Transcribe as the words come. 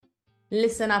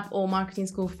Listen up, all marketing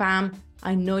school fam.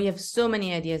 I know you have so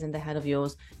many ideas in the head of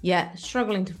yours, yet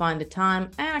struggling to find the time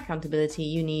and accountability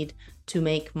you need to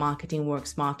make marketing work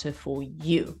smarter for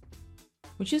you.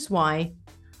 Which is why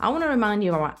I want to remind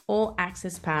you of our All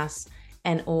Access Pass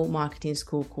and All Marketing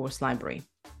School course library.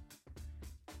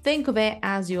 Think of it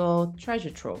as your treasure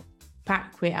trove,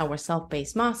 packed with our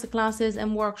self-paced masterclasses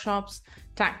and workshops,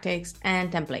 tactics,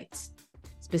 and templates,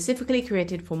 specifically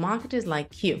created for marketers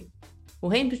like you,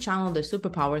 who aim to channel their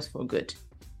superpowers for good.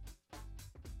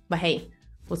 But hey,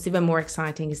 what's even more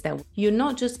exciting is that you're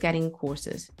not just getting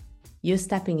courses, you're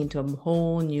stepping into a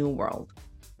whole new world.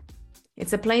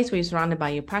 It's a place where you're surrounded by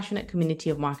your passionate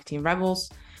community of marketing rebels,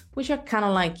 which are kind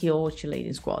of like your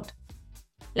cheerleading squad.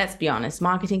 Let's be honest,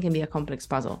 marketing can be a complex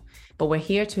puzzle, but we're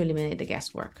here to eliminate the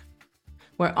guesswork.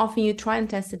 We're offering you tried and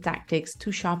tested tactics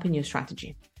to sharpen your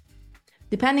strategy.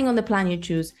 Depending on the plan you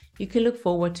choose, you can look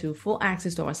forward to full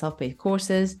access to our self-paced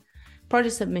courses,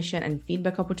 project submission and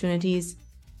feedback opportunities,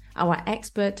 our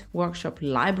expert workshop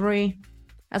library,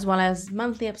 as well as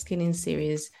monthly upskilling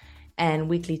series and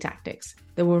weekly tactics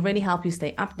that will really help you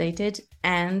stay updated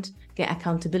and get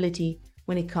accountability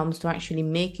when it comes to actually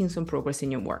making some progress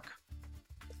in your work.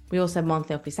 We also have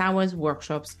monthly office hours,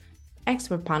 workshops,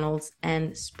 expert panels,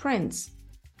 and sprints.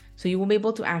 So you will be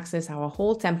able to access our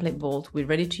whole template vault with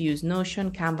ready-to-use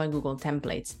Notion, Canva, and Google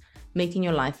templates, making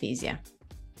your life easier.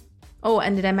 Oh,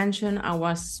 and did I mention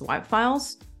our swipe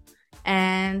files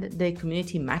and the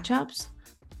community matchups?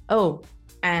 Oh,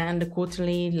 and the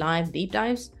quarterly live deep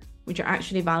dives, which are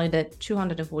actually valued at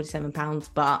 £247,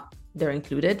 but they're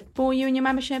included for you in your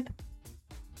membership?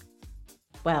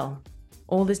 Well,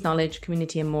 all this knowledge,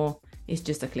 community, and more is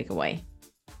just a click away.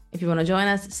 If you want to join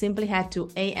us, simply head to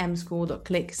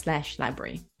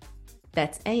amschool.click/library.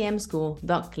 That's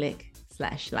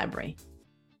amschool.click/library.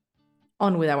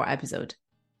 On with our episode.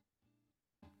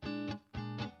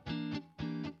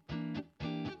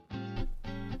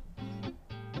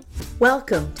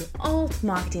 Welcome to Alt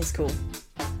Marketing School.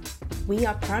 We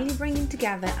are proudly bringing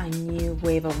together a new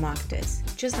wave of marketers,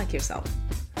 just like yourself.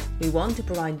 We want to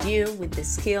provide you with the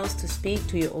skills to speak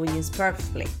to your audience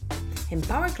purposefully,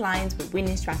 empower clients with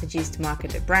winning strategies to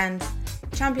market their brands,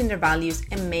 champion their values,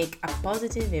 and make a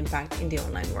positive impact in the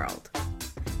online world.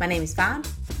 My name is Fab,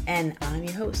 and I'm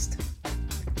your host.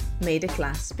 May the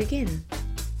class begin.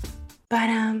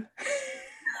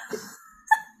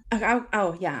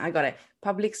 Oh yeah, I got it.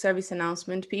 Public service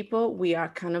announcement, people. We are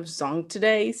kind of zonked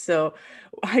today, so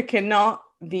I cannot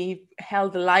be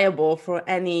held liable for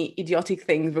any idiotic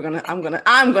things I'm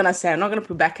gonna say. I'm not gonna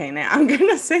put Becca in it. I'm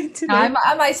gonna say today.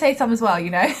 I might say some as well,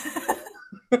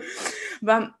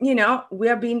 But we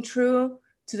are being true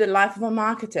to the life of a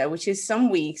marketer, which is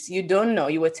some weeks you don't know.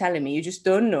 You were telling me you just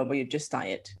don't know, but you're just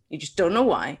tired. You just don't know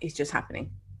why. It's just happening.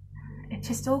 It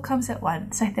just all comes at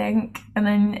once, I think, and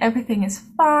then everything is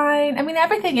fine. I mean,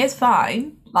 everything is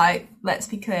fine. Like, let's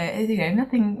be clear,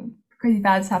 nothing crazy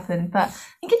bad's happened, but I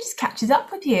think it just catches up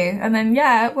with you. And then,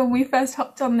 when we first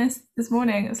hopped on this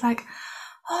morning, it was like,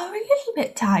 oh, we're a little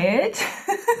bit tired.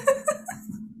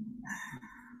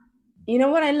 You know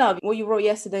what I love? What you wrote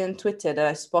yesterday on Twitter that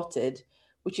I spotted,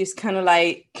 which is kind of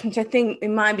like, which I think it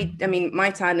might be, my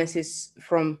tiredness is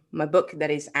from my book that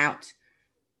was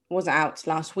out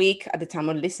last week at the time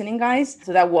of listening, guys.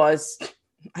 So that was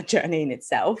a journey in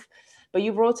itself. But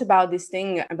you wrote about this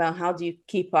thing about how do you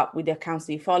keep up with the accounts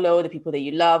that you follow, the people that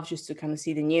you love, just to kind of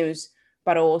see the news,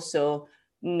 but also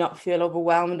not feel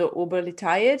overwhelmed or overly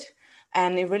tired.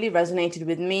 And it really resonated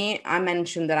with me. I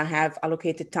mentioned that I have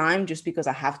allocated time just because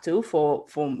I have to for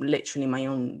literally my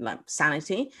own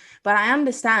sanity. But I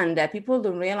understand that people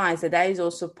don't realize that is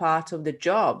also part of the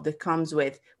job that comes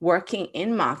with working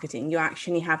in marketing. You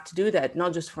actually have to do that,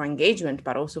 not just for engagement,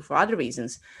 but also for other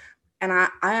reasons. And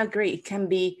I agree, it can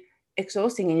be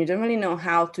exhausting and you don't really know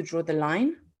how to draw the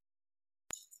line.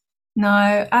 No,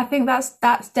 I think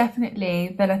that's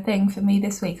definitely been a thing for me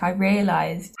this week. I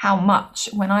realized how much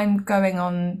when I'm going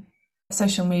on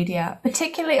social media,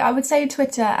 particularly I would say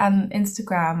Twitter and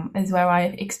Instagram is where I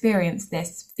experience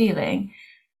this feeling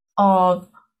of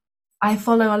I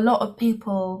follow a lot of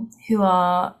people who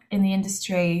are in the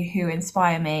industry who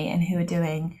inspire me and who are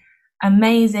doing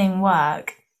amazing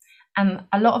work. And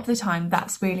a lot of the time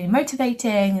that's really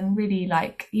motivating and really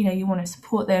you want to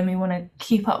support them, you want to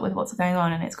keep up with what's going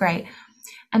on, and it's great.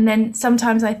 And then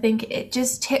sometimes I think it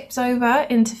just tips over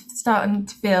into starting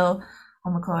to feel,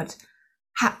 oh my God,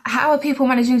 how are people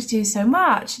managing to do so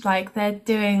much? They're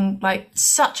doing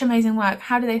such amazing work.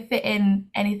 How do they fit in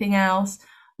anything else?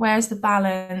 Where's the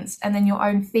balance? And then your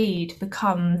own feed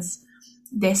becomes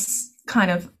this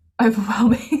kind of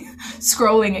overwhelming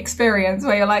scrolling experience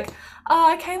where you're like, oh,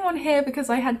 I came on here because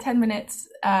I had 10 minutes,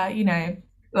 that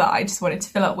I just wanted to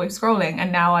fill up with scrolling.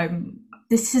 And now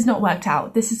this has not worked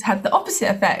out. This has had the opposite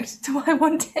effect to what I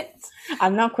wanted.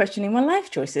 I'm now questioning my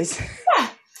life choices. Yeah,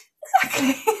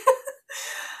 exactly.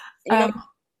 You know,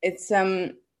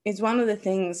 it's one of the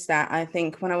things that I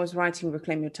think when I was writing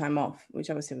Reclaim Your Time Off, which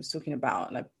obviously I was talking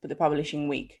about, like the publishing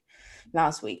week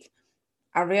last week,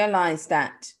 I realized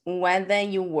that whether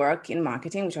you work in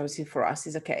marketing, which obviously for us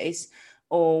is a case,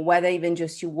 or whether even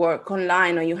just you work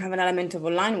online or you have an element of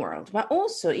online world, but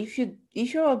also if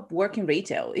you're working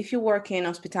retail, if you work in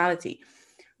hospitality,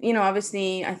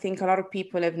 obviously I think a lot of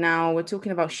people we're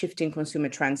talking about shifting consumer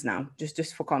trends now,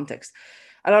 just for context.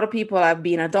 A lot of people have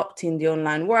been adopting the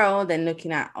online world and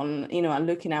looking at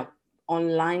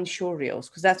online show reels,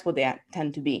 because that's what they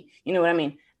tend to be. You know what I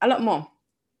mean? A lot more.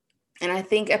 And I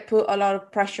think I put a lot of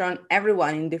pressure on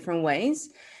everyone in different ways.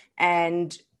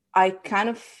 And I kind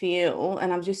of feel,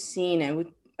 and I've just seen it,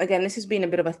 again, this has been a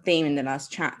bit of a theme in the last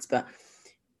chats, but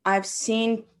I've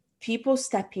seen people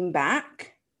stepping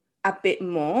back a bit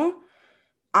more.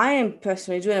 I am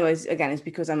personally doing it, again, it's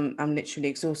because I'm literally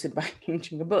exhausted by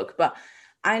finishing a book, but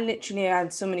I literally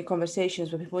had so many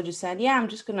conversations where people just said, yeah, I'm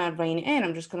just going to rein it in.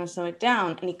 I'm just going to slow it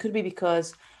down. And it could be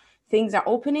because things are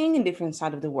opening in different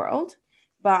sides of the world.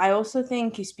 But I also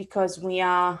think it's because we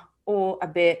are all a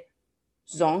bit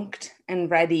zonked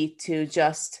and ready to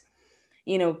just,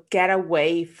 get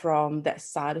away from that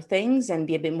side of things and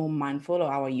be a bit more mindful of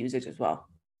our usage as well.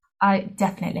 I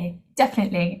definitely.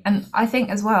 And I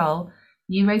think as well,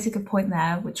 you raise a good point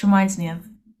there, which reminds me of,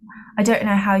 I don't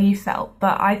know how you felt,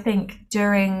 but I think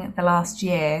during the last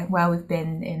year where we've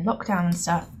been in lockdown and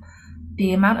stuff,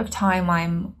 the amount of time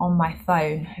I'm on my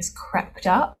phone has crept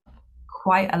up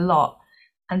quite a lot.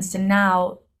 And so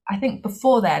now, I think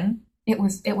before then, it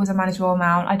was a manageable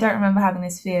amount. I don't remember having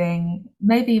this feeling,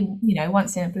 maybe,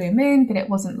 once in a blue moon, but it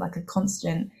wasn't like a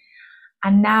constant.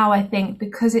 And now I think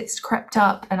because it's crept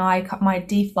up and my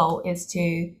default is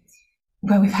to,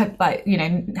 where we've had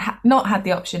not had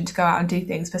the option to go out and do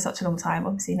things for such a long time.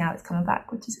 Obviously now it's coming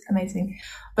back, which is amazing.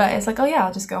 But it's like, oh yeah,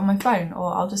 I'll just go on my phone,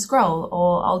 or I'll just scroll,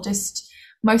 or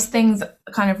most things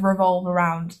kind of revolve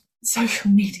around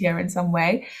social media in some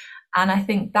way. And I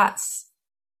think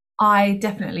I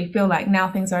definitely feel like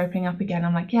now things are opening up again.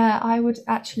 I'm like, yeah, I would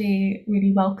actually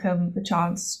really welcome the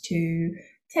chance to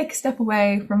take a step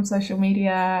away from social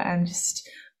media and just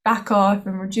back off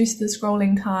and reduce the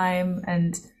scrolling time.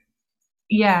 And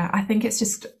yeah, I think it's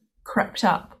just crept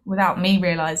up without me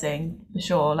realizing, for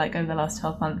sure, like over the last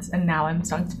 12 months. And now I'm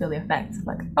starting to feel the effects of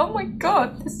like, oh my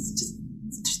God, it's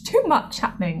just too much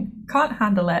happening. Can't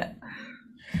handle it.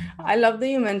 I love that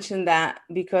you mentioned that,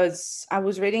 because I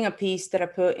was reading a piece that I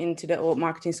put into the Alt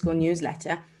Marketing School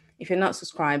newsletter. If you're not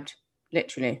subscribed,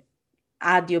 literally,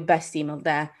 add your best email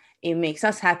there. It makes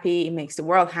us happy. It makes the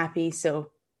world happy.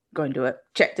 So go and do it.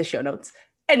 Check the show notes.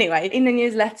 Anyway, in the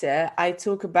newsletter, I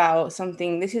talk about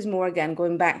something. This is more, again,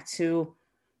 going back to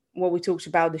what we talked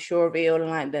about, the show reel and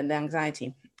like the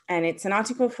anxiety. And it's an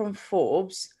article from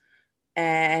Forbes.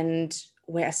 And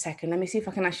wait a second, let me see if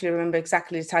I can actually remember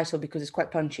exactly the title, because it's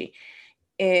quite punchy.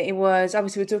 It was,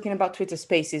 obviously, we're talking about Twitter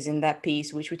Spaces in that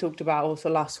piece, which we talked about also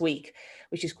last week,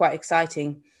 which is quite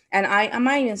exciting. And I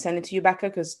might even send it to you, Becca,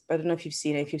 because I don't know if you've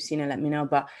seen it. If you've seen it, let me know.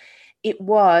 But it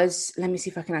was, let me see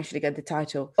if I can actually get the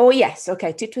title. Oh, yes.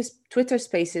 Okay. Twitter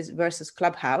Spaces versus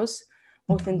Clubhouse,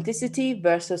 authenticity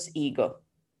versus ego.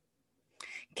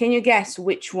 Can you guess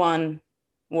which one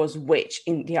was which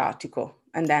in the article?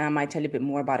 And then I might tell you a bit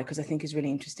more about it, because I think it's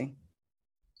really interesting.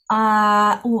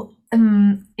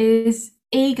 Is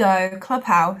ego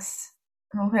Clubhouse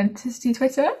and authenticity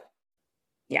Twitter?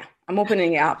 Yeah, I'm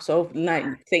opening it up, so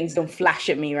like things don't flash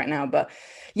at me right now. But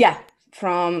yeah,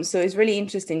 so it's really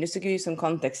interesting. Just to give you some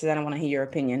context, then I want to hear your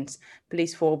opinions.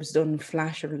 Please, Forbes, don't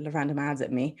flash random ads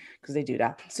at me, because they do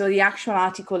that. So the actual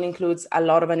article includes a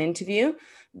lot of an interview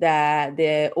that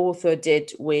the author did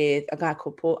with a guy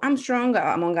called Paul Armstrong,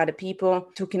 among other people,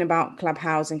 talking about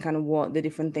Clubhouse and kind of what the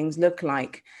different things look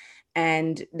like.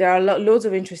 And there are loads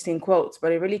of interesting quotes,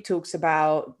 but it really talks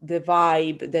about the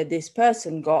vibe that this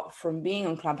person got from being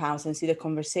on Clubhouse and see the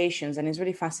conversations. And it's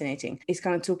really fascinating. It's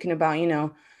kind of talking about,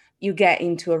 you get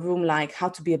into a room like How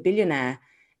to Be a Billionaire,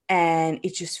 and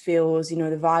it just feels, the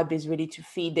vibe is really to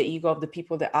feed the ego of the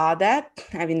people that are there,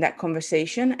 having that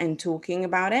conversation and talking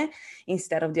about it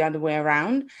instead of the other way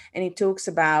around. And it talks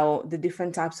about the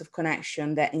different types of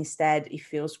connection that instead it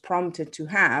feels prompted to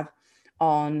have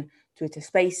on Twitter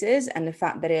Spaces, and the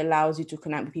fact that it allows you to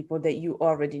connect with people that you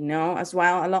already know as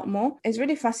well a lot more. It's a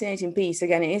really fascinating piece.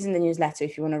 Again, it is in the newsletter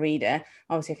if you want to read it.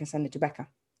 Obviously, I can send it to Becca.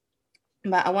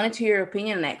 But I wanted to hear your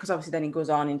opinion on it because obviously then it goes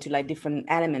on into like different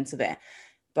elements of it.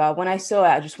 But when I saw it,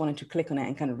 I just wanted to click on it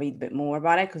and kind of read a bit more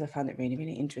about it because I found it really,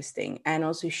 really interesting. And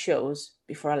also shows,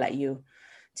 before I let you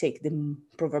take the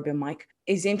proverbial mic,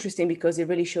 is interesting because it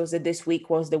really shows that this week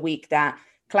was the week that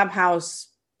Clubhouse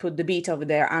put the beat over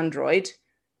their Android,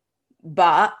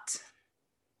 but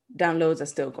downloads are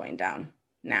still going down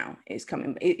now.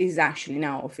 It is actually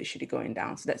now officially going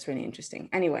down. So that's really interesting.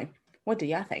 Anyway, what do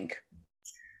you think?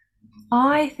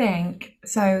 I think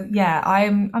so. Yeah,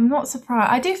 I'm not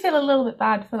surprised. I do feel a little bit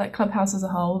bad for like Clubhouse as a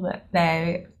whole that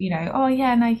they, oh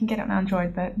yeah, now you can get it on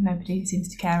Android, but nobody seems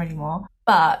to care anymore.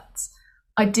 But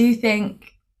I do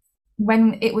think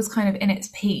when it was kind of in its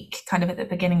peak, kind of at the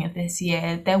beginning of this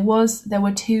year, there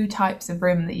were two types of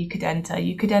room that you could enter.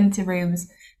 You could enter rooms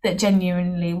that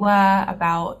genuinely were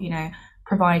about,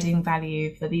 providing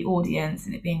value for the audience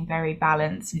and it being very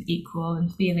balanced and equal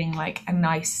and feeling like a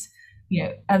nice,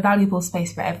 a valuable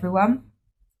space for everyone.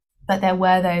 But there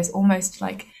were those almost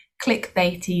like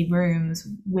clickbaity rooms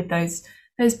with those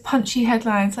punchy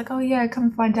headlines like, oh yeah,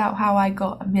 come find out how I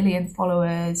got 1 million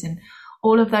followers and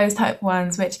all of those type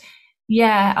ones, which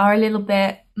are a little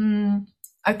bit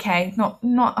okay, not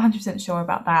 100% sure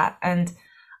about that. And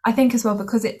I think as well,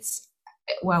 because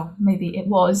maybe it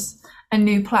was a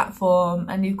new platform,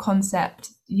 a new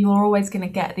concept, you're always going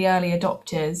to get the early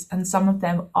adopters, and some of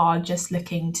them are just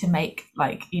looking to make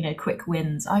quick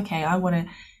wins. Okay, I want to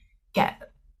get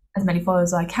as many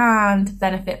followers as I can to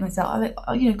benefit myself,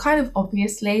 kind of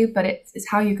obviously, but it's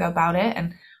how you go about it.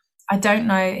 And I don't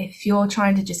know if you're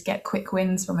trying to just get quick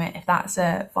wins from it, if that's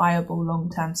a viable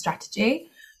long-term strategy,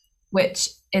 which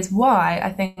is why I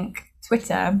think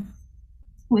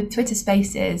with Twitter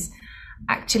Spaces,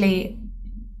 actually,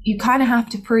 you kind of have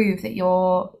to prove that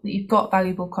you've got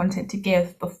valuable content to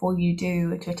give before you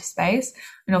do a Twitter Space.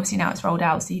 And obviously now it's rolled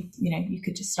out, so you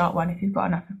could just start one if you've got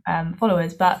enough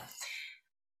followers. But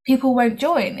people won't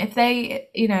join if they,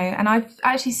 and I've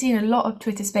actually seen a lot of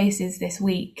Twitter Spaces this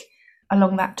week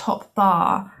along that top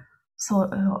bar. So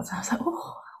I was like,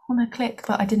 oh, I want to click,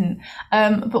 but I didn't.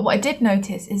 But what I did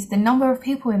notice is the number of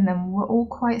people in them were all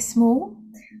quite small,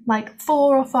 like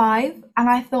 4 or 5. And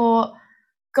I thought,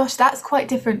 gosh, that's quite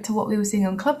different to what we were seeing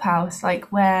on Clubhouse,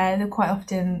 like where they're quite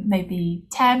often maybe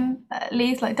 10 at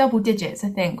least, like double digits, I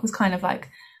think, was kind of like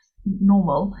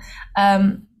normal.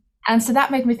 And so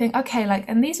that made me think, okay,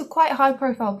 and these are quite high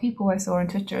profile people I saw on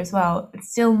Twitter as well.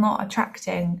 It's still not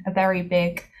attracting a very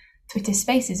big Twitter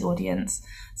Spaces audience.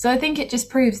 So I think it just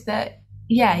proves that,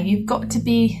 you've got to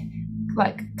be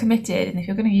committed. And if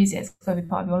you're going to use it, it's got to be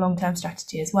part of your long-term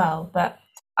strategy as well. But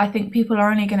I think people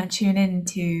are only going to tune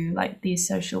into these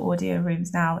social audio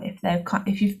rooms now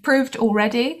if you've proved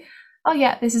already, oh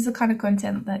yeah, this is the kind of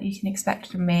content that you can expect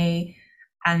from me,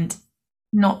 and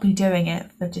not be doing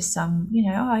it for just some,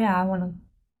 oh yeah, I want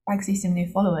to see some new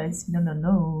followers.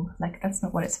 No, that's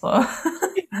not what it's for.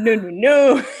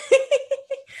 No.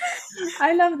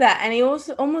 I love that. And it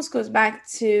also almost goes back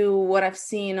to what I've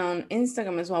seen on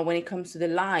Instagram as well when it comes to the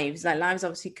lives. Lives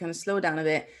obviously kind of slow down a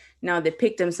bit. Now they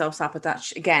pick themselves up a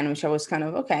touch again, which I was kind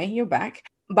of, okay, you're back.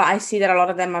 But I see that a lot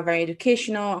of them are very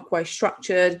educational, quite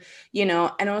structured,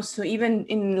 and also even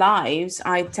in lives,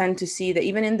 I tend to see that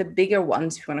even in the bigger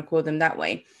ones, if you want to call them that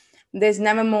way, there's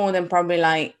never more than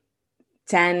probably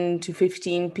 10 to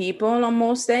 15 people on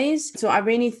most days. So I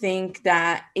really think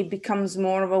that it becomes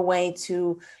more of a way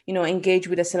to, engage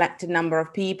with a selected number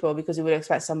of people, because you would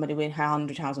expect somebody with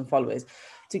 100,000 followers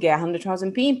to get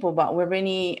 100,000 people. But we're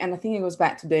really, and I think it goes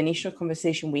back to the initial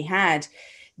conversation we had,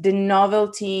 the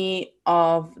novelty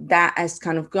of that has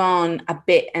kind of gone a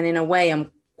bit. And in a way, I'm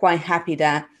quite happy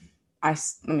that I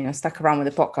stuck around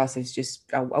with the podcast. It's just,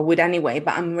 I would anyway,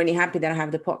 but I'm really happy that I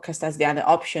have the podcast as the other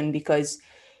option, because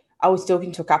I was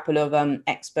talking to a couple of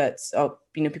experts, or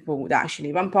people that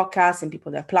actually run podcasts and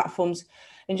people that have platforms,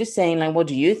 and just saying what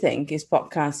do you think? Is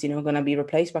podcast going to be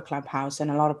replaced by Clubhouse?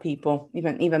 And a lot of people,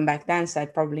 even back then,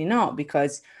 said probably not,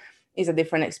 because it's a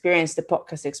different experience. The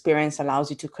podcast experience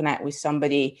allows you to connect with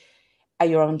somebody at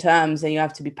your own terms, and you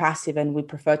have to be passive, and we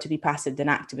prefer to be passive than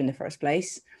active in the first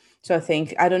place. So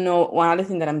I don't know, one other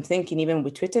thing that I'm thinking, even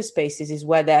with Twitter Spaces, is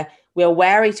whether we're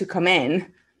wary to come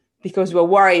in because we're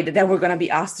worried that we're going to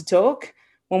be asked to talk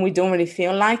when we don't really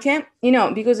feel like it,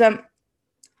 because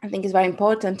I think it's very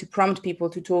important to prompt people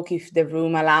to talk if the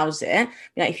room allows it.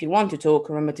 If you want to talk,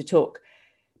 remember to talk.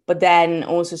 But then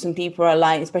also some people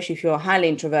are especially if you're highly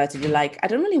introverted, you're I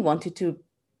don't really want you to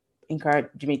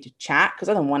encourage me to chat because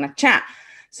I don't want to chat.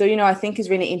 So, I think it's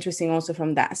really interesting also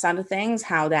from that side of things,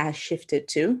 how that has shifted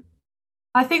too.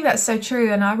 I think that's so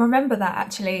true. And I remember that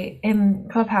actually in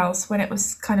Clubhouse when it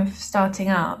was kind of starting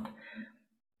up.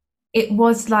 it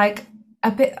was like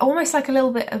a bit, almost like a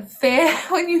little bit of fear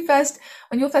when you're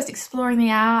first exploring the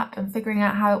app and figuring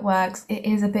out how it works. It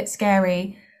is a bit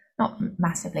scary, not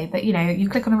massively, but you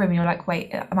click on a room and you're like,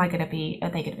 wait, are they going to be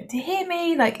able to hear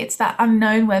me? Like, it's that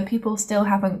unknown where people still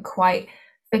haven't quite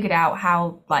figured out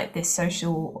how like this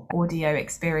social audio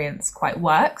experience quite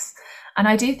works. And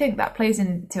I do think that plays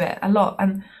into it a lot.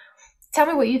 And tell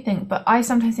me what you think, but I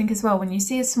sometimes think as well, when you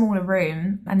see a smaller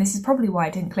room, and this is probably why I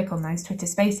didn't click on those Twitter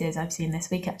spaces I've seen this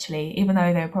week, actually, even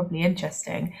though they're probably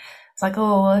interesting. It's like,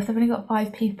 oh, well, if they've only got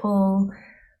 5 people,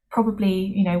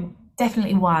 probably,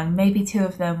 definitely one, maybe 2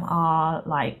 of them are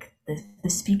like the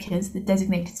speakers, the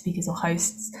designated speakers or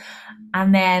hosts.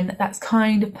 And then that's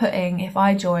kind of putting, if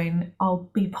I join,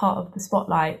 I'll be part of the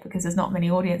spotlight because there's not many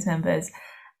audience members.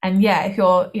 And yeah, if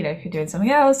you're doing something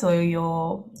else or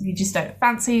you just don't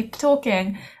fancy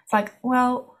talking, it's like,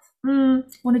 well,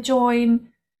 want to join,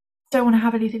 don't want to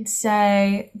have anything to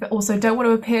say, but also don't want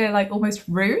to appear like almost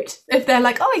rude if they're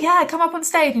like, oh yeah, come up on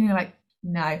stage, and you're like,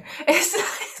 no,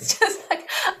 it's just like,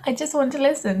 I just want to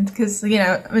listen because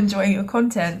I'm enjoying your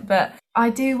content. But I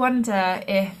do wonder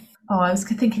if, I was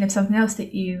thinking of something else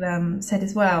that you said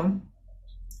as well,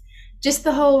 just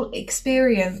the whole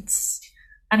experience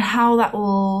and how that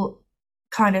will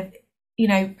kind of,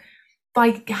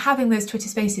 by having those Twitter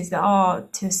spaces that are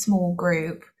to a small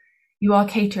group, you are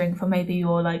catering for maybe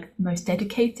your like most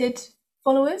dedicated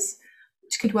followers,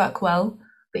 which could work well.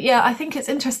 But yeah, I think it's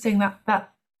interesting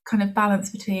that kind of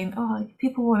balance between,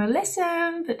 people want to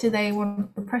listen, but do they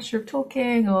want the pressure of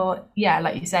talking? Or yeah,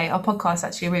 like you say, our podcast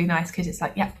actually really nice because it's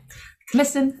like, yeah,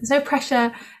 listen, there's no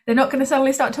pressure. They're not going to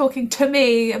suddenly start talking to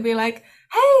me and be like,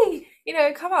 hey,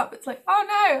 come up. It's like, oh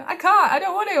no, I can't, I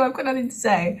don't want to, I've got nothing to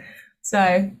say.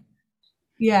 So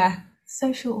yeah,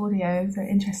 social audio is an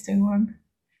interesting one.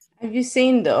 Have you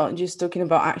seen, though, just talking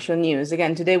about actual news,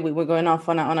 again, today we were going off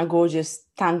on a gorgeous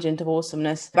tangent of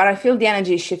awesomeness, but I feel the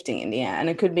energy is shifting in the air, and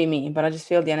it could be me, but I just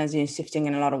feel the energy is shifting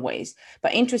in a lot of ways.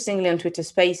 But interestingly, on Twitter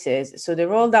Spaces, so they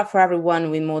rolled out for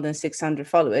everyone with more than 600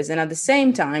 followers, and at the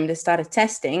same time, they started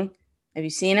testing. Have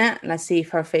you seen it? Let's see if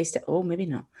her face, maybe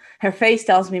not. Her face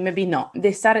tells me maybe not.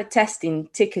 They started testing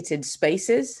ticketed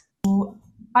spaces.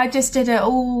 I just did it,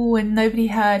 and nobody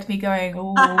heard me going,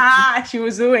 oh. She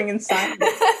was oohing inside.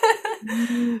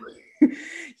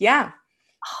 Yeah.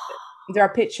 There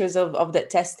are pictures of that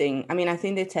testing. I mean, I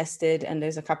think they tested and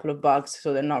there's a couple of bugs,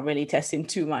 so they're not really testing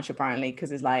too much apparently,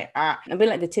 because it's like a bit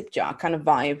like the tip jar kind of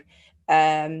vibe.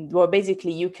 Well,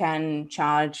 basically you can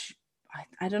charge,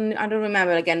 I don't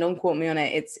remember, again, don't quote me on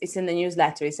it. It's in the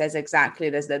newsletter. It says exactly,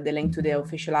 there's the link to the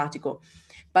official article.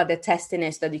 But the testing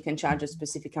is that you can charge a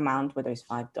specific amount, whether it's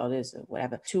 $5 or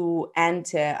whatever, to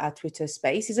enter a Twitter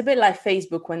space. It's a bit like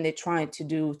Facebook when they tried to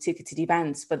do ticketed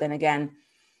events. But then again,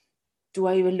 do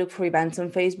I even look for events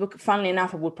on Facebook? Funnily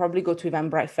enough, I would probably go to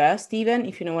Eventbrite first, even,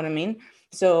 if you know what I mean.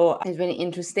 So it's really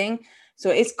interesting. So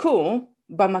it's cool.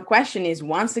 But my question is,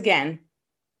 once again,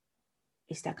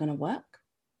 is that going to work?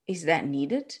 Is that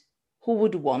needed? Who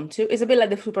would want to? It's a bit like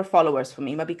the super followers for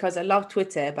me, but because I love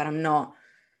Twitter, but I'm not,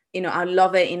 I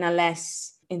love it in a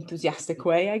less enthusiastic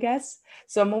way, I guess.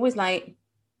 So I'm always like,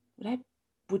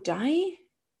 would I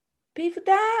pay for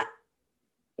that?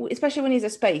 Especially when it's a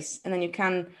space and then you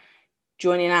can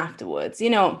join in afterwards,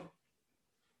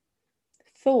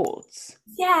 thoughts?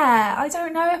 Yeah, I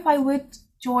don't know if I would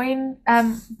join.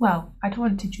 Well, I'd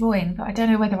want to join, but I don't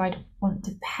know whether I'd want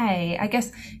to pay. I guess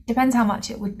it depends how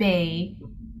much it would be.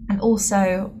 And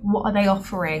also, what are they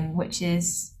offering? Which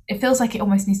is, it feels like it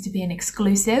almost needs to be an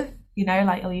exclusive,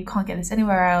 like, you can't get this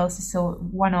anywhere else. It's a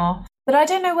one-off. But I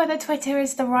don't know whether Twitter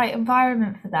is the right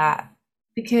environment for that,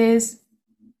 because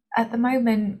at the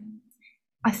moment,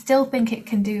 I still think it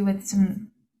can do with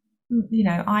some,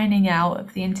 ironing out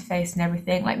of the interface and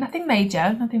everything. Like nothing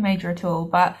major at all.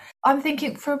 But I'm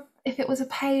thinking, if it was a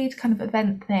paid kind of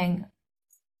event thing,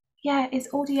 yeah, is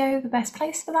audio the best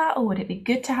place for that? Or would it be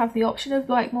good to have the option of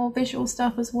like more visual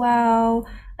stuff as well?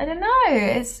 I don't know.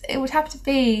 It would have to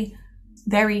be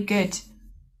very good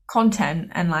content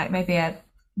and like maybe a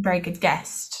very good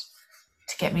guest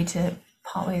to get me to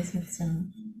part ways with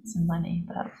some money.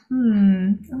 But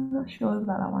I'm not sure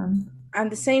about that one.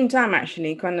 At the same time,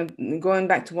 actually, kind of going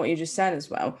back to what you just said as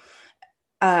well,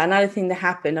 another thing that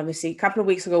happened, obviously, a couple of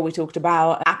weeks ago, we talked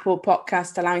about Apple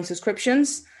Podcast allowing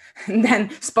subscriptions. And then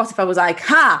Spotify was like,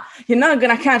 you're not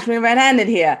going to catch me red-handed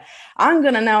here. I'm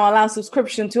going to now allow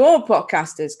subscription to all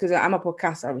podcasters, because I'm a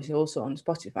podcaster, obviously, also on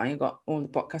Spotify. You got all the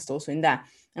podcasts also in there.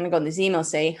 And I got this email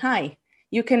saying, hi,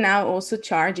 you can now also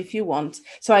charge if you want.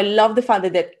 So I love the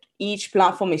fact that each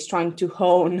platform is trying to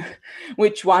hone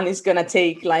which one is going to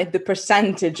take like the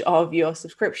percentage of your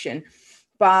subscription.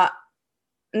 But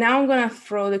now I'm going to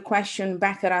throw the question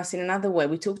back at us in another way.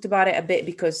 We talked about it a bit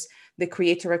because the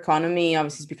creator economy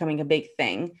obviously is becoming a big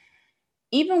thing.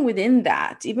 Even within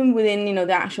that, even within,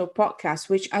 the actual podcast,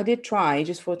 which I did try,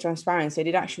 just for transparency, I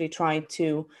did actually try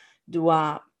to do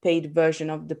a paid version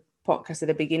of the podcast at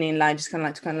the beginning, like just kind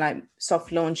of like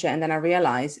soft launch it. And then I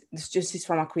realized this is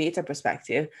from a creator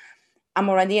perspective. I'm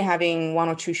already having 1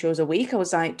 or 2 shows a week. I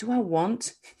was like, do I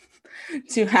want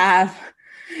to have,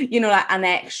 like an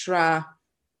extra,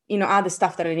 other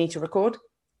stuff that I need to record?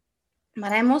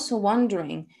 But I'm also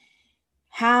wondering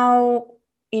how,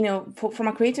 from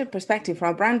a creative perspective,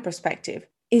 from a brand perspective,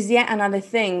 is yet another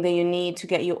thing that you need to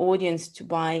get your audience to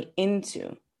buy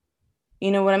into.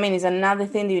 You know what I mean? Is another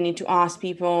thing that you need to ask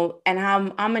people, and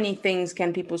how many things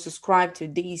can people subscribe to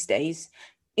these days?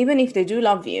 Even if they do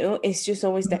love you, it's just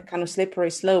always that kind of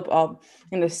slippery slope of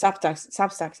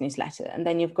Substack newsletter. And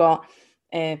then you've got,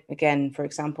 again, for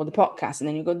example, the podcast, and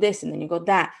then you got this, and then you got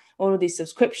that, all of these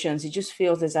subscriptions. It just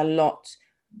feels there's a lot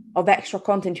of extra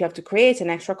content you have to create and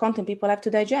extra content people have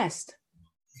to digest.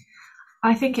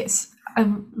 I think it's a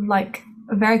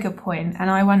very good point, and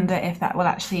I wonder if that will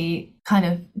actually kind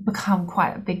of become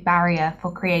quite a big barrier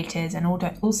for creators and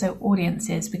also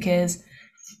audiences, because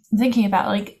I'm thinking about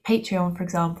like Patreon, for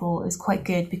example, is quite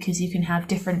good because you can have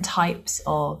different types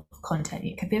of content.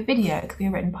 It could be a video, it could be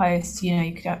a written post,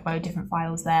 you could upload different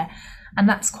files there, and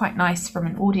that's quite nice from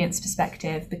an audience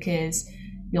perspective because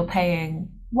you're paying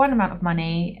one amount of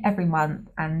money every month,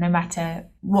 and no matter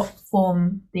what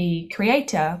form the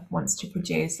creator wants to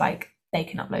produce, like they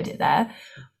can upload it there.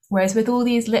 Whereas with all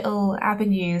these little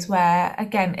avenues where,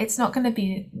 again, it's not going to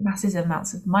be massive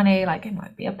amounts of money, like it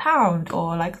might be £1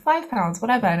 or like £5,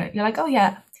 whatever, and you're like, oh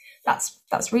yeah,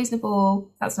 that's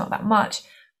reasonable, that's not that much,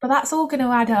 but that's all going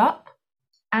to add up.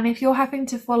 And if you're having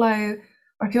to follow,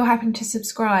 or if you're having to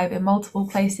subscribe in multiple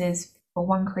places for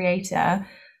one creator,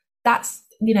 that's,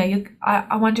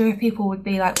 I wonder if people would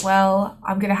be like, well,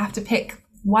 I'm going to have to pick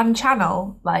one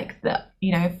channel like that,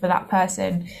 for that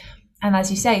person. And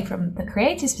as you say, from the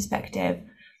creator's perspective,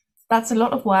 that's a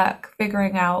lot of work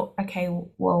figuring out, okay,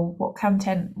 well, what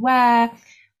content,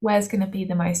 where's going to be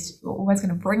where's going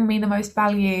to bring me the most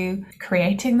value,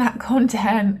 creating that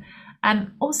content,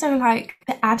 and also like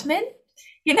the admin,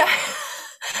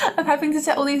 of having to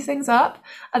set all these things up.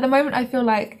 At the moment, I feel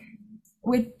like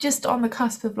we're just on the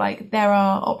cusp of like, there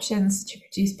are options to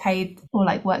produce paid or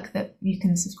like work that you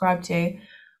can subscribe to.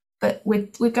 But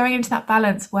we're going into that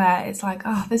balance where it's like,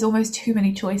 there's almost too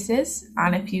many choices.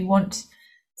 And if you want to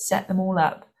set them all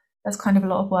up, that's kind of a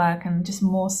lot of work and just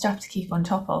more stuff to keep on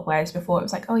top of. Whereas before it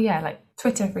was like, oh yeah, like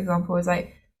Twitter, for example, was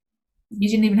like, you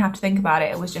didn't even have to think about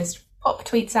it. It was just pop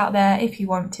tweets out there if you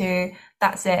want to,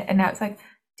 that's it. And now it's like,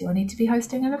 do I need to be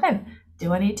hosting an event?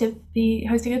 Do I need to be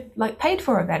hosting a like paid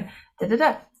for event?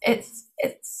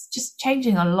 It's just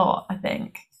changing a lot, I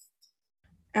think.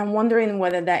 I'm wondering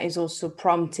whether that is also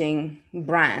prompting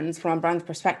brands, from a brand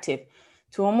perspective,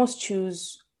 to almost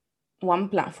choose one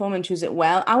platform and choose it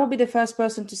well. I will be the first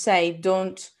person to say,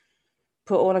 don't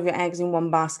put all of your eggs in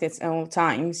one basket at all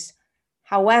times.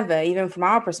 However, even from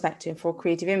our perspective for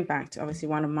Creative Impact, obviously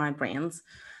one of my brands,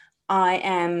 I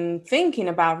am thinking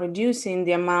about reducing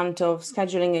the amount of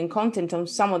scheduling and content on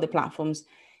some of the platforms.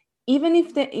 Even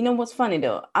if what's funny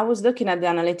though, I was looking at the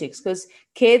analytics, because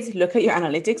kids look at your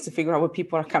analytics to figure out where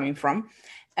people are coming from,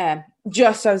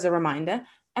 just as a reminder.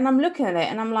 And I'm looking at it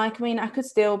and I'm like, we could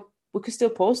still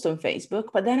post on Facebook,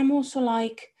 but then I'm also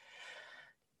like,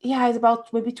 yeah, it's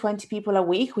about maybe 20 people a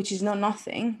week, which is not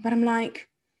nothing. But I'm like,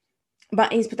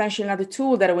 but is potentially another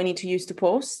tool that we need to use to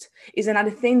post, is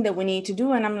another thing that we need to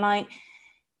do. And I'm like,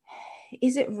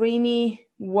 is it really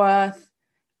worth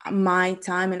my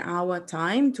time and our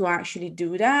time to actually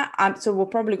do that? So we're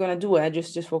probably going to do it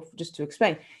just to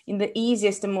explain, in the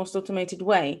easiest and most automated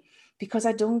way, because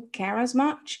I don't care as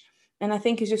much. And I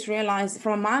think it's just realized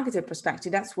from a marketer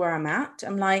perspective, that's where I'm at.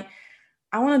 I'm like,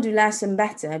 I want to do less and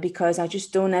better because I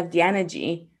just don't have the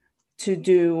energy to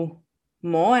do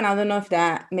more. And I don't know if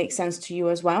that makes sense to you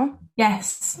as well.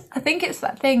 Yes, I think it's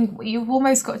that thing you've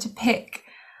almost got to pick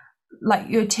like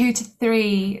your 2 to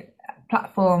 3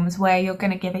 platforms where you're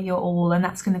going to give it your all, and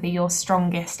that's going to be your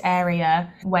strongest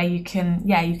area where you can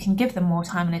give them more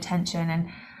time and attention, and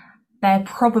they're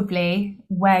probably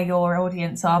where your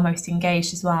audience are most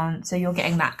engaged as well. And so you're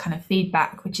getting that kind of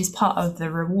feedback, which is part of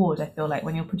the reward, I feel like,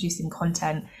 when you're producing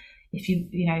content. If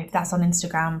if that's on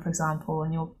Instagram, for example,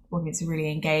 and your audience are really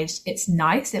engaged, it's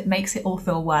nice. It makes it all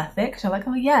feel worth it, because you're like,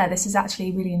 oh yeah, this is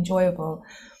actually really enjoyable.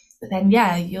 But then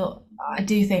I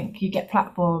do think you get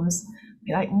platforms,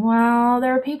 you're like, well,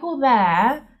 there are people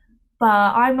there, but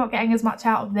I'm not getting as much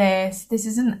out of this. This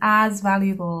isn't as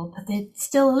valuable, but it's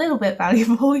still a little bit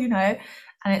valuable, you know,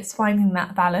 and it's finding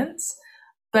that balance.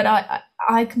 But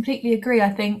I completely agree.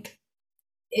 I think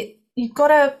you've got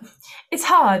to, it's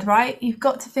hard, right? You've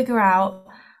got to figure out,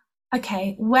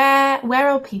 okay, where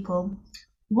are people?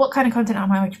 What kind of content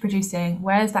am I producing?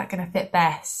 Where is that going to fit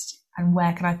best? And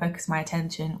where can I focus my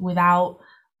attention without,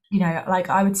 you know, like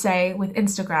I would say with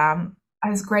Instagram,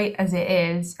 as great as it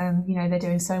is, and you know, they're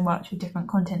doing so much with different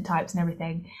content types and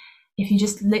everything. If you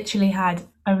just literally had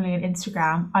only an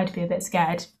Instagram, I'd be a bit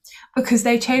scared because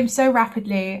they change so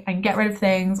rapidly and get rid of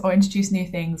things or introduce new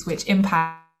things which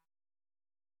impact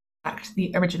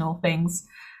the original things,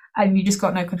 and you just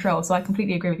got no control. So I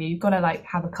completely agree with you. You've got to like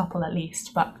have a couple at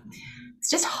least, but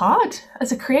it's just hard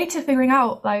as a creative figuring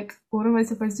out like, what am I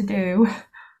supposed to do?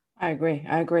 I agree.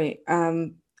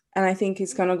 And I think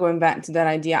it's kind of going back to that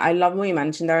idea. I love what you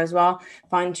mentioned there as well.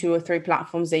 Find 2 or 3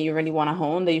 platforms that you really want to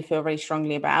hone, that you feel really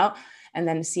strongly about, and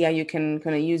then see how you can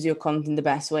kind of use your content the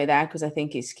best way there, because I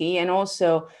think it's key. And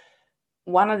also,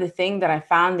 one of the things that I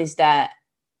found is that,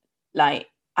 like,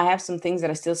 I have some things that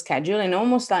are still scheduled, and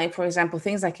almost like, for example,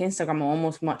 things like Instagram are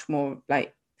almost much more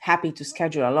like happy to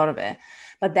schedule a lot of it.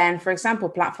 But then, for example,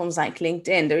 platforms like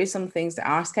LinkedIn, there is some things that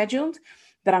are scheduled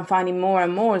that I'm finding more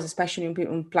and more, especially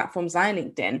on platforms like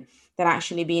LinkedIn, that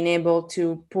actually being able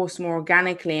to post more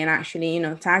organically and actually, you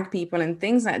know, tag people and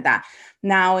things like that.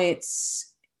 Now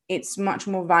it's much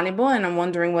more valuable. And I'm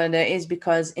wondering whether it is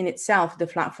because in itself, the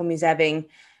platform is having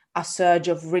a surge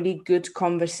of really good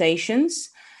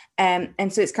conversations.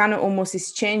 And so it's kind of almost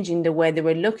is changing the way that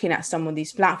we're looking at some of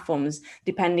these platforms,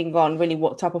 depending on really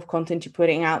what type of content you're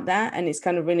putting out there. And it's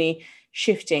kind of really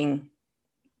shifting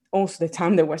also the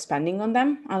time that we're spending on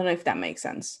them. I don't know if that makes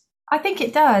sense. I think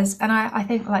it does. And I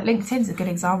think like LinkedIn's a good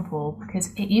example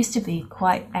because it used to be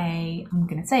I'm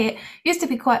going to say it, used to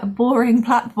be quite a boring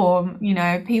platform. You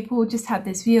know, people just had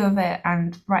this view of it,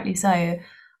 and rightly so.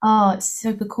 Oh, it's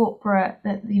super corporate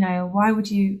that, you know,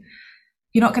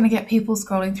 you're not going to get people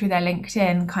scrolling through their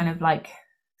LinkedIn kind of like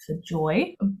for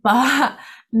joy. But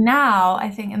now I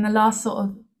think in the last sort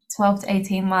of 12 to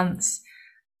 18 months,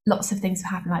 lots of things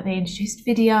have happened. Like they introduced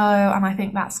video, and I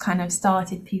think that's kind of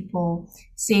started people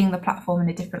seeing the platform in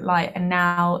a different light. And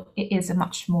now it is a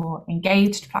much more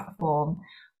engaged platform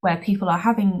where people are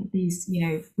having these, you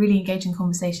know, really engaging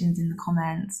conversations in the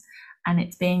comments, and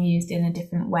it's being used in a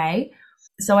different way.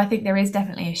 So I think there is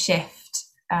definitely a shift,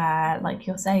 like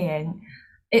you're saying.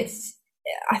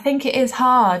 I think it is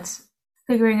hard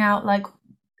figuring out, like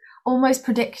almost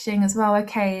predicting as well,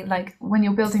 okay, like when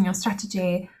you're building your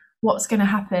strategy, what's going to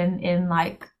happen in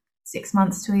like 6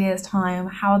 months to a year's time?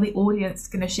 How are the audience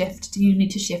going to shift? Do you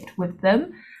need to shift with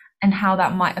them? And how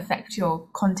that might affect your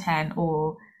content,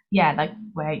 or like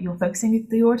where you're focusing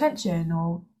your attention,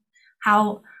 or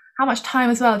how much time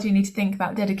as well do you need to think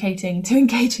about dedicating to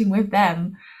engaging with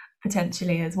them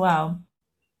potentially as well?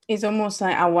 It's almost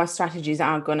like our strategies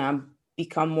are gonna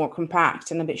become more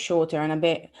compact and a bit shorter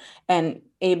and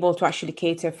able to actually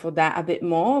cater for that a bit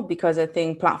more, because I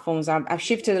think platforms have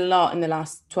shifted a lot in the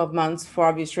last 12 months for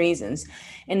obvious reasons.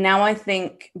 And now I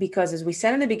think, because as we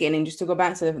said in the beginning, just to go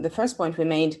back to the first point we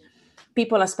made,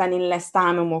 people are spending less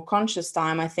time and more conscious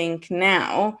time. I think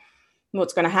now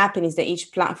what's going to happen is that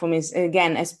each platform is,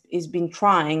 again, is been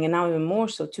trying, and now even more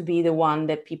so, to be the one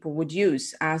that people would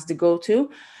use as the go-to.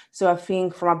 So I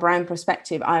think from a brand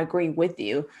perspective, I agree with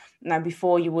you. Now,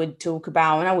 before you would talk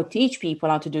about, and I would teach people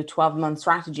how to do 12-month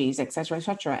strategies, et cetera, et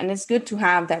cetera. And it's good to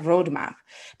have that roadmap.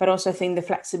 But also I think the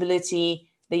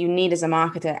flexibility that you need as a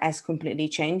marketer has completely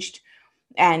changed.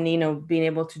 And, you know, being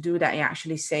able to do that, it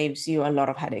actually saves you a lot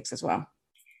of headaches as well.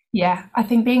 Yeah, I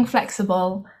think being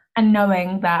flexible and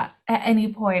knowing that at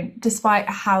any point, despite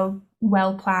how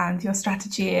well planned your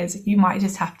strategy is, you might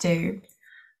just have to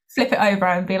flip it over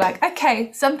and be like,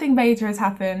 okay, something major has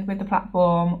happened with the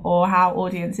platform or how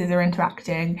audiences are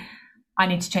interacting. I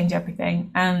need to change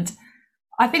everything. And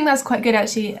I think that's quite good,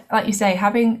 actually, like you say,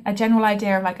 having a general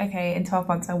idea of like, okay, in 12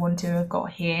 months, I want to have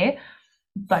got here,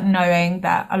 but knowing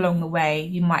that along the way,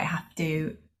 you might have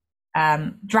to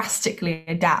drastically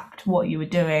adapt what you were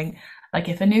doing. Like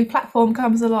if a new platform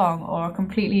comes along, or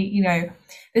completely, you know,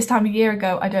 this time a year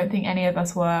ago, I don't think any of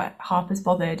us were half as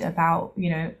bothered about, you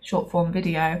know, short form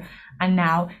video. And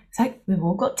now it's like, we've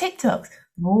all got TikToks,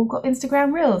 we've all got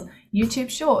Instagram Reels, YouTube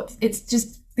Shorts. It's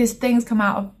just these things come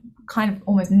out of kind of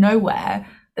almost nowhere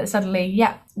that suddenly,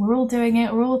 we're all doing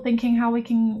it. We're all thinking how we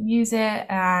can use it,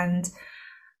 and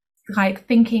like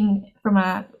thinking from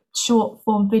a short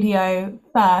form video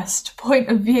first point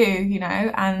of view, you know,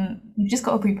 and you've just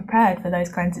got to be prepared for those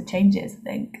kinds of changes, I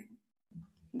think.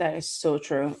 That is so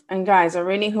true. And guys, I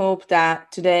really hope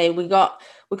that today we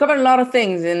covered a lot of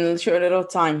things in a short little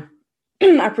time.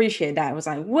 I appreciate that. It was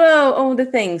like, whoa, all the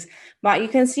things. But you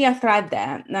can see a thread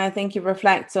there. And I think it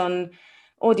reflects on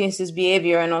audience's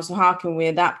behavior and also how can we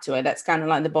adapt to it. That's kind of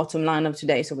like the bottom line of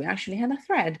today. So we actually had a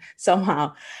thread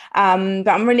somehow. But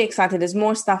I'm really excited. There's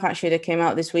more stuff actually that came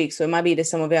out this week. So it might be that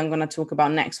some of it I'm going to talk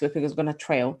about next week because I'm going to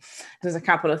trail. There's a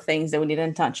couple of things that we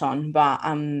didn't touch on, but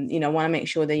want to make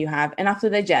sure that you have enough to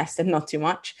digest and not too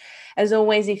much. As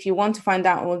always, if you want to find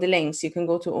out all the links, you can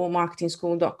go to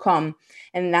allmarketingschool.com.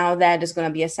 And now there's going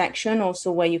to be a section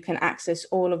also where you can access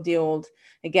all of the old,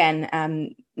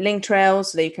 link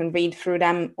trails so that you can read through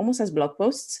them almost as blog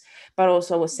posts. But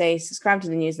also I would say subscribe to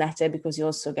the newsletter because you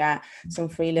also get some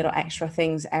free little extra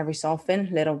things every so often,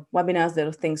 little webinars,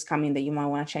 little things coming that you might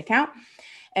want to check out.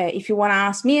 If you want to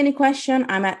ask me any question,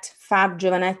 I'm at Fab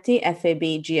Giovanetti,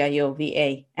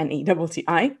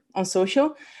 FABGIOVANETTI on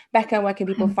social. Becca, where can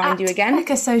people find you again?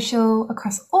 Becca Social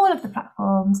across all of the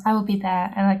platforms. I will be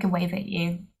there and I can wave at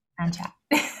you and chat.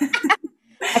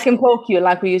 I can poke you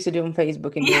like we used to do on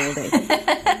Facebook in the old days.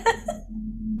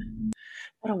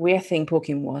 What a weird thing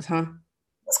poking was, huh?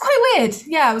 It was quite weird.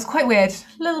 Yeah, it was quite weird.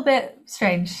 A little bit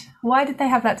strange. Why did they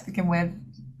have that to begin with?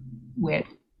 Weird.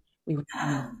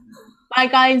 Bye,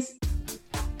 guys.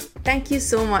 Thank you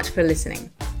so much for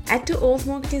listening. Head to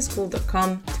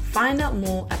altmarketingschool.com to find out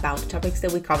more about the topics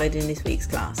that we covered in this week's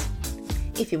class.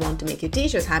 If you want to make your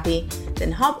teachers happy,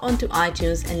 then hop onto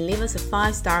iTunes and leave us a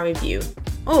 5-star review.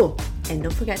 Oh, and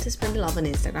don't forget to spread the love on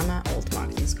Instagram at Alt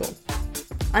Marketing School.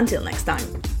 Until next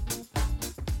time.